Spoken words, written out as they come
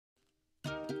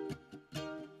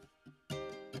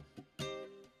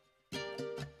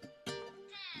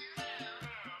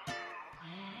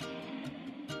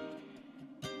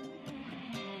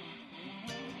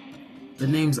The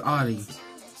name's Audi.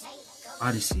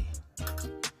 Odyssey.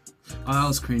 Oh, that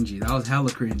was cringy. That was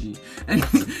hella cringy.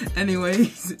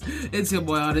 Anyways, it's your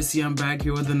boy Audisei. I'm back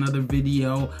here with another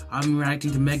video. I'm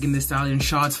reacting to Megan Thee Stallion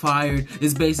Shots Fired.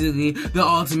 It's basically the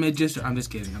ultimate I'm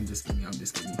just kidding.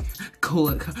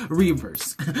 Cool.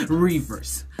 Reverse.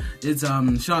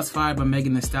 It's Shots Fired by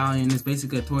Megan Thee Stallion. It's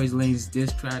basically a Tory Lanez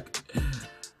diss track.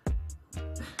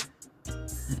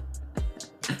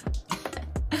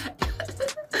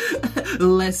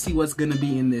 Let's see what's gonna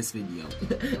be in this video.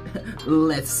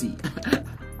 Let's see.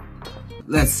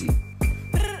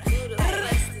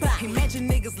 Imagine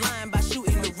niggas lying by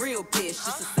shooting a real bitch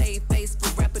just to save face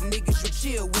for rapper niggas you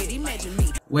chill with. Imagine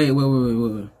me. Wait.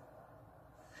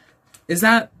 Is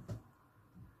that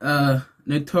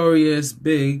Notorious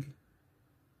Big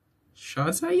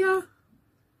shots at ya?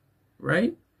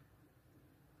 Right?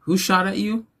 Who shot at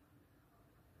you?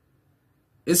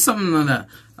 It's something like that.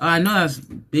 I know that's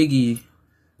Biggie.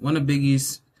 One of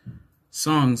Biggie's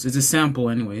songs. It's a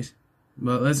sample anyways.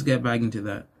 But let's get back into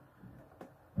that.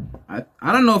 I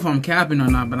don't know if I'm capping or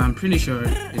not, but I'm pretty sure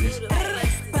it is.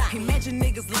 Imagine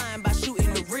niggas lying by shooting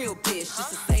a real bitch just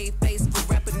to save face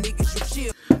for rapper niggas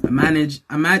you chill. Imagine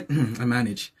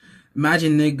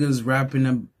niggas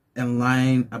rapping and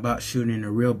lying about shooting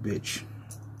a real bitch.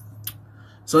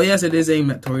 So yes, it is aimed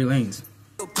at Tory Lanez.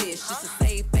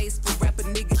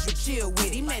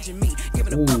 Imagine me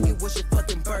giving a fuck it was your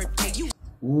fucking birthday.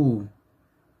 Ooh.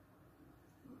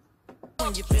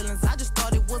 On your feelings, I just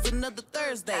thought it was another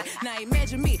Thursday. Now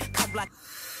imagine me cop like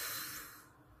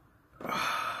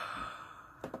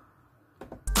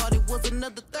thought it was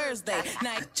another Thursday.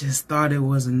 Now I just thought it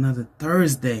was another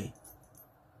Thursday.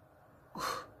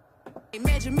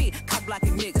 Imagine me cop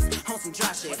blocking niggas on some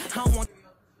dry shit. I don't want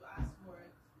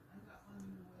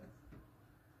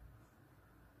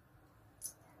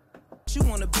you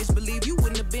want a bitch, believe you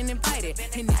wouldn't have been invited.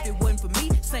 And if it wasn't for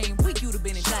me, same week you'd have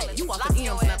been indicted. You walk the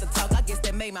M's not to talk, I guess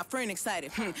that made my friend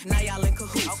excited. Now y'all in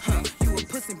cahoots, you a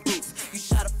pussy boots. You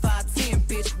shot a 5'10"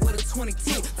 bitch with a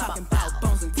 22. Talking about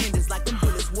bones and tendons like them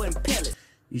bullets wasn't pellets.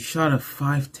 You shot a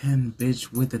 5'10"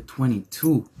 bitch with a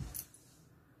 22.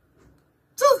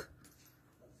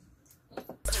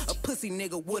 A pussy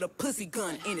nigga with a pussy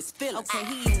gun in his feelings. Okay,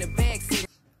 he in the backseat.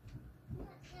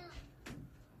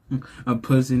 A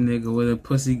pussy nigga with a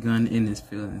pussy gun in his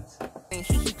feelings. And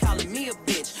he keep calling me a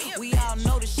bitch. We all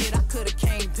know the shit I could've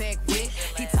came back with.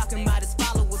 He talking about his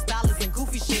followers, dollars, and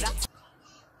goofy shit.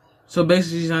 So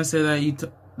basically, she's trying to say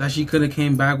that that she could have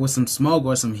came back with some smoke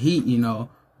or some heat, you know,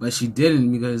 but she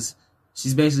didn't because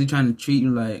she's basically trying to treat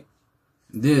you like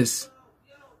this,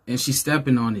 and she's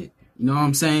stepping on it. You know what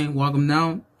I'm saying? Walk them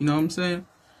down. You know what I'm saying?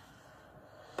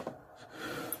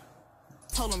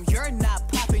 Told him you're not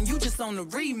popping, you just on the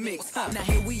remix. Now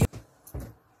here we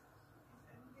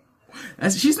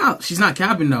She's not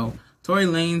capping though. Tory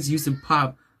Lanez used to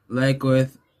pop like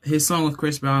with his song with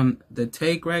Chris Brown, The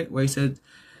Take, right? Where he said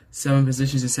 7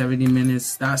 positions in 70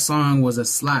 minutes. That song was a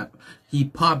slap. He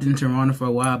popped in Toronto for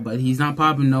a while, but he's not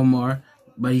popping no more.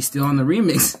 But he's still on the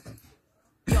remix.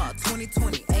 y'all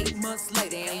 2020, 8 months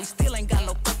later, and we still ain't got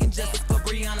no fucking justice for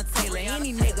Breonna Taylor.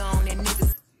 Any nigga on that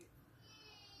niggas.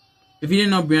 If you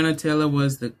didn't know, Breonna Taylor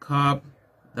was the cop,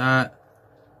 right?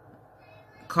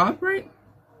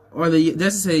 Or let's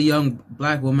just say a young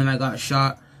black woman that got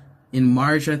shot in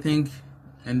March, I think,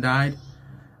 and died.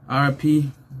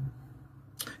 R.I.P.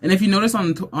 And if you notice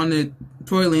on the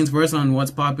Tory Lanez verse on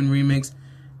What's Poppin' remix,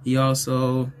 he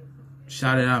also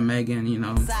shouted out Megan, you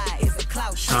know,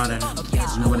 shot at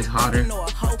her. Nobody's hotter.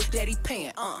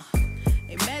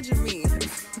 Imagine me.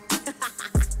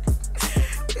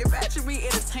 Imagine me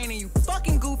entertaining you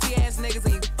fucking goofy ass niggas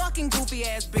and you fucking goofy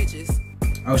ass bitches.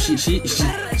 Oh,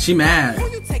 she mad.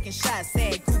 Who you taking shots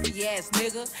at, goofy ass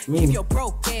nigga? Keep your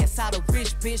broke ass out of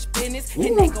rich bitch business.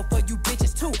 And they go for you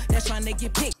bitches too. That's trying to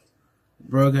get picked.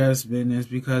 Broke ass business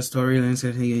because Tory Lanez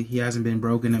said he hasn't been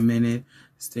broke in a minute.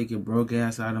 Let's take your broke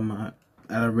ass out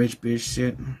of rich bitch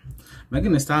shit.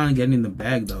 Megan Thee Stallion getting in the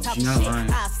bag though. She's not lying.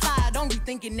 I slide, don't be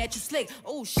thinking that you slick.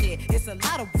 Oh shit, it's a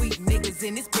lot of weak niggas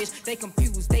in this bitch. They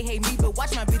confused, they hate me, but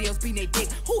watch my videos beating they dick.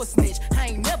 Who a snitch? I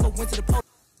ain't never went to the police.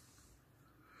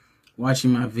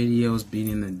 Watching my videos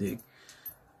beating the dick.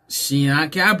 She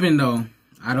not capping though.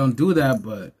 I don't do that,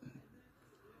 but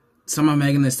some of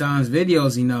Megan Thee Stallion's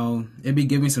videos, you know, it be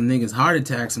giving some niggas heart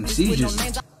attacks, some seizures.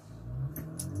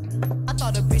 I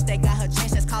thought a bitch that got her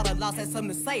chance, that's called a loss, had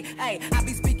something to say. Hey, I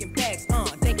be speaking facts,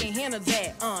 they can't handle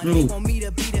that. They want me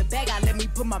to be the bag, I let me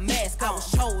put my mask on. I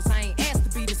was chose, I ain't asked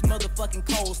to be this this motherfucking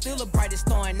cold. Still the brightest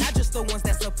star, and not just the ones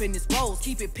that's up in this rose.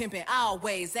 Keep it pimping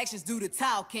always, actions do the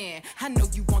talking. I know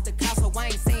you want the car, so I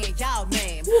ain't saying y'all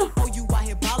name. Oh, you out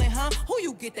here ballin', huh? Who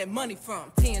you get that money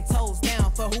from? 10 toes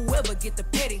down for whoever get the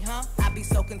petty, huh? I be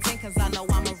so content cause I know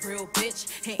I'm a real bitch.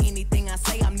 And anything I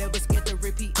say, I'm never scared to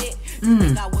repeat it. You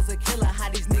think I was a killer, how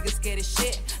these niggas scared as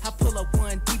shit? I pull up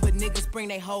 1D, but niggas bring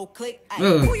they whole clique.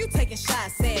 Who you taking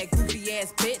shots at, goofy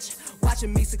ass bitch?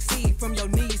 Watching me succeed from your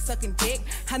knees, sucking dick.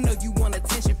 I know you want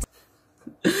attention.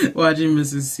 Watching me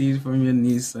succeed from your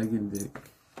knees, sucking dick.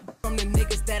 From the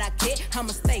niggas that I get, I'm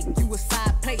a steak. You a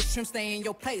side plate, shrimp stay in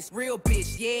your place. Real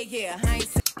bitch, yeah. I ain't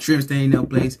Shrimp stay in your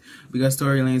place because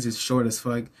Tory Lanez is short as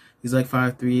fuck. He's like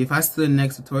 5'3". If I stood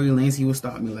next to Tory Lanez, he would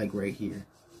stop me like right here.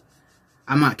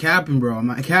 I'm not capping, bro. I'm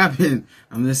not capping.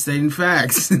 I'm just stating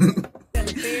facts.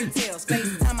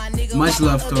 Much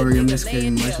love, Tory. I'm just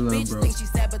kidding. Much love, bro.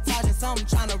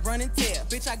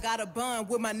 Bitch, I got a bun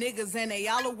with my niggas and they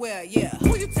all aware, yeah.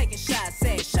 Who you taking shots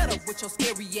at? Shut up with your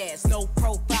scary ass. No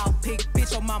profile pic,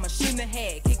 bitch, your mama shouldn't have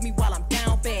had. Kick me while I'm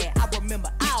down bad. I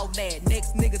remember all that.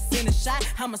 Next nigga send a shot,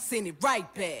 I'ma send it right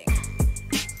back.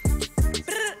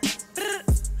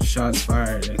 Shots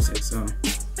fired, XXO.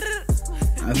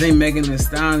 I think Megan Thee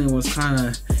Stallion was kind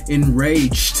of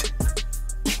enraged.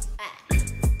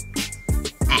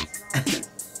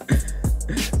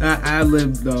 That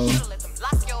ad-lib though.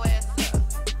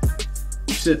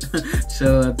 Should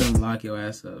let them lock your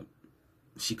ass up.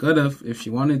 She could have, if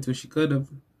she wanted to, she could have.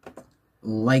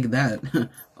 Like that.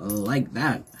 Like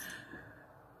that.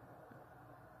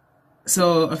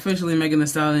 So officially Megan Thee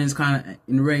Stallion is kind of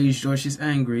enraged, or she's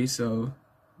angry, so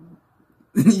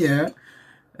yeah.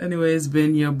 Anyway, it's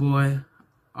been your boy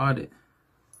Oudisei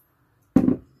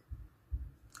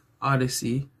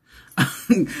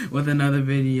with another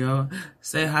video.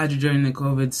 Stay hydrated during the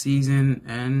COVID season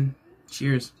and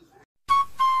cheers.